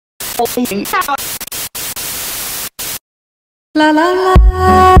La la la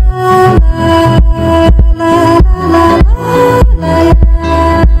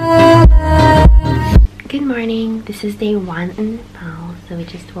Good morning, this is day 1 in Nepal, so we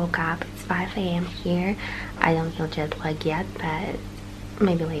just woke up. It's 5 a.m. here. I don't feel jet lag yet, but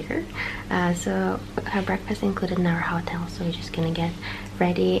maybe later. So our breakfast included in our hotel, so we're just gonna get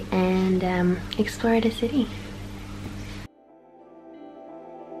ready and explore the city.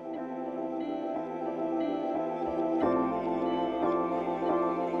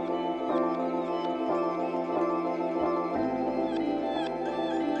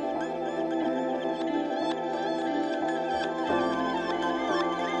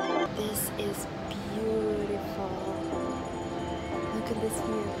 Look at this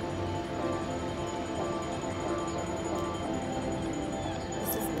view.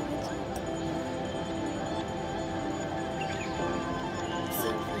 This is so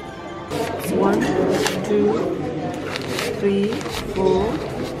pretty. It's 1, 2, 3, 4,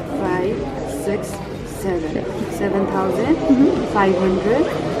 5, 6, 7. 7,500,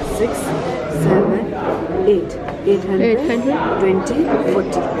 6, 7, 8. 820,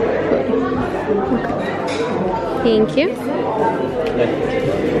 40. Thank you.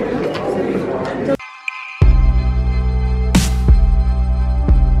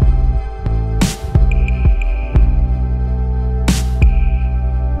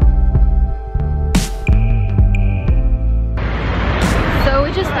 So we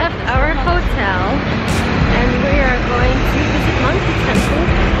just left our hotel and we are going to visit Himalayas Temple,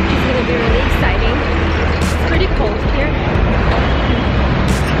 which is going to be really exciting. It's pretty cold here.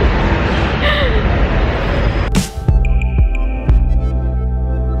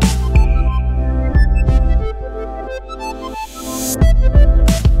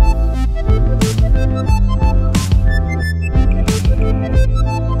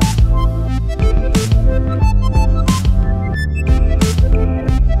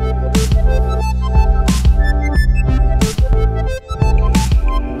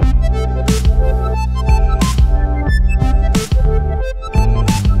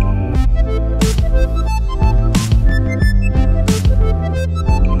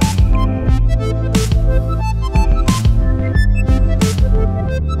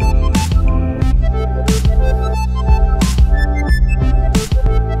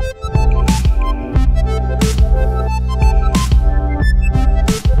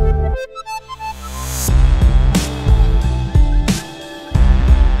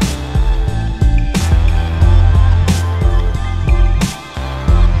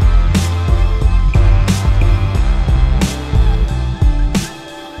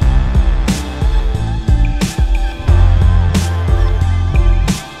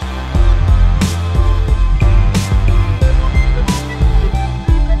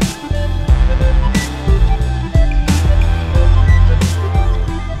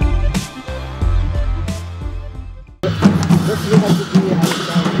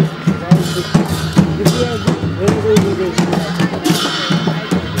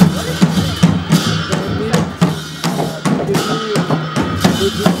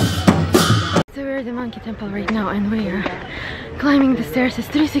 So we're at the Monkey Temple right now and we are climbing the stairs. It's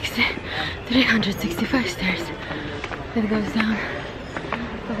 365 stairs that goes down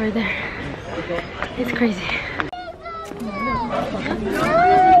over there. It's crazy.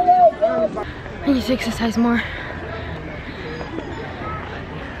 I need to exercise more.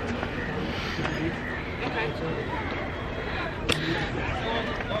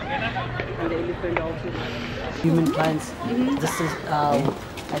 Human clients. This is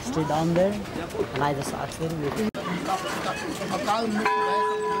I stay down there and I just ask them. We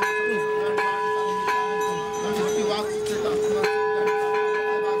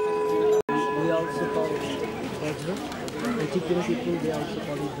also call it Vajra. Ethiopian people, they also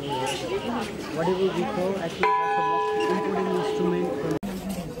call it Vajra. Whatever we call, actually that's the most important instrument.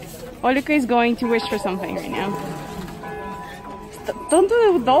 Olika is going to wish for something right now. Don't do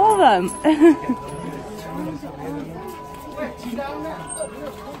it with all of them.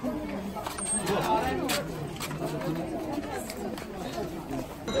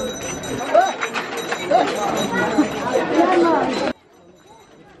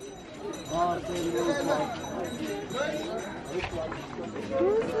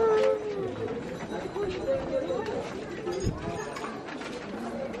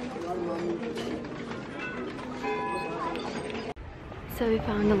 So we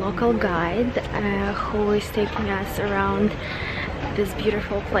found a local guide who is taking us around this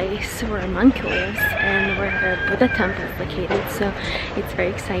beautiful place where a monk lives and where the Buddha temple is located. So it's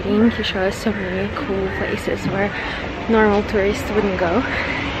very exciting. He showed us so many cool places where normal tourists wouldn't go.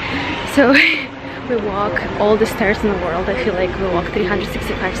 So we walk all the stairs in the world. I feel like we walk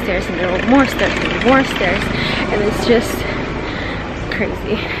 365 stairs and there are more stairs and more stairs, and it's just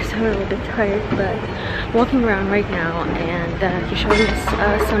crazy. So I'm a little bit tired, but walking around right now, and he's showing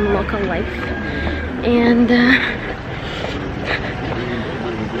us some local life, and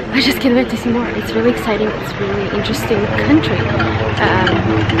I just can't wait to see more. It's really exciting. It's really interesting country.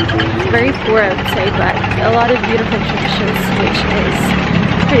 Very poor, I would say, but a lot of beautiful traditions, which is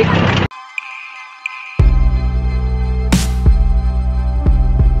pretty cool.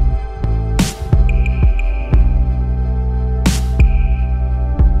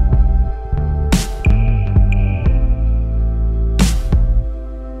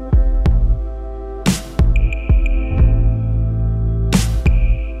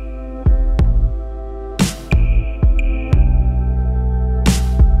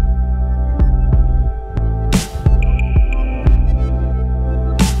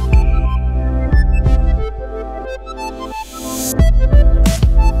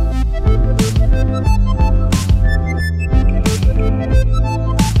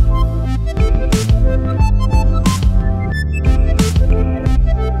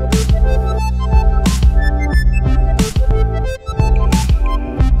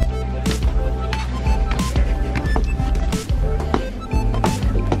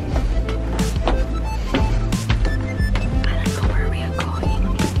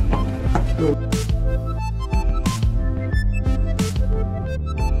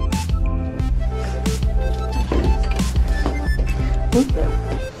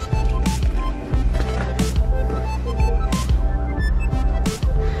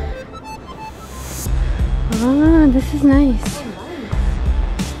 Ah, this is nice.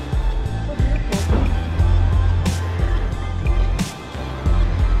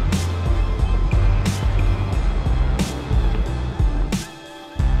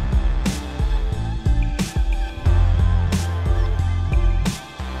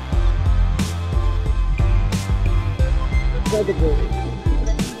 Oh,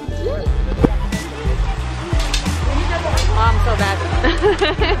 I'm so bad.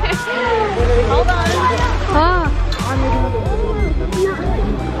 Hold on. Ah.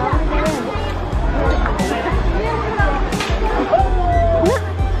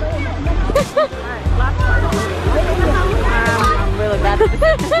 I'm really bad at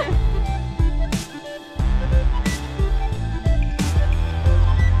this.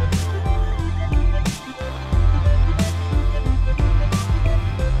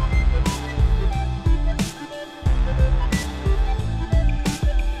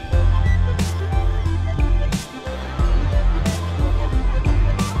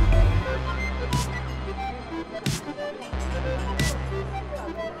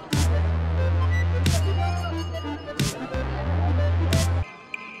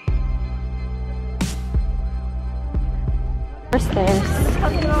 Stairs.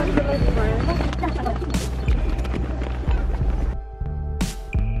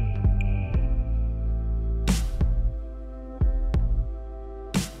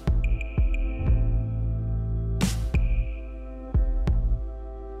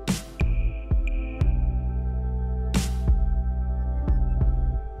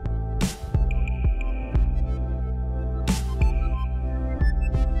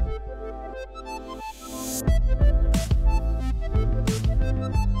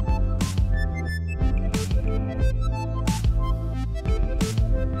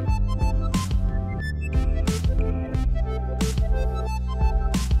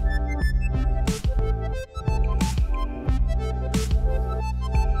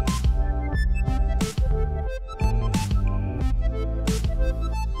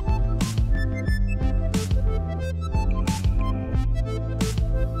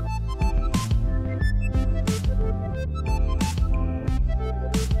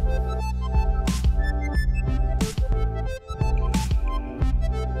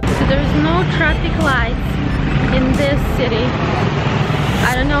 There's no traffic lights in this city.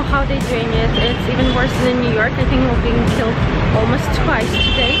 I don't know how they're doing it. It's even worse than in New York. I think we're being killed almost twice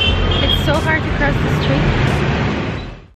today. It's so hard to cross the street.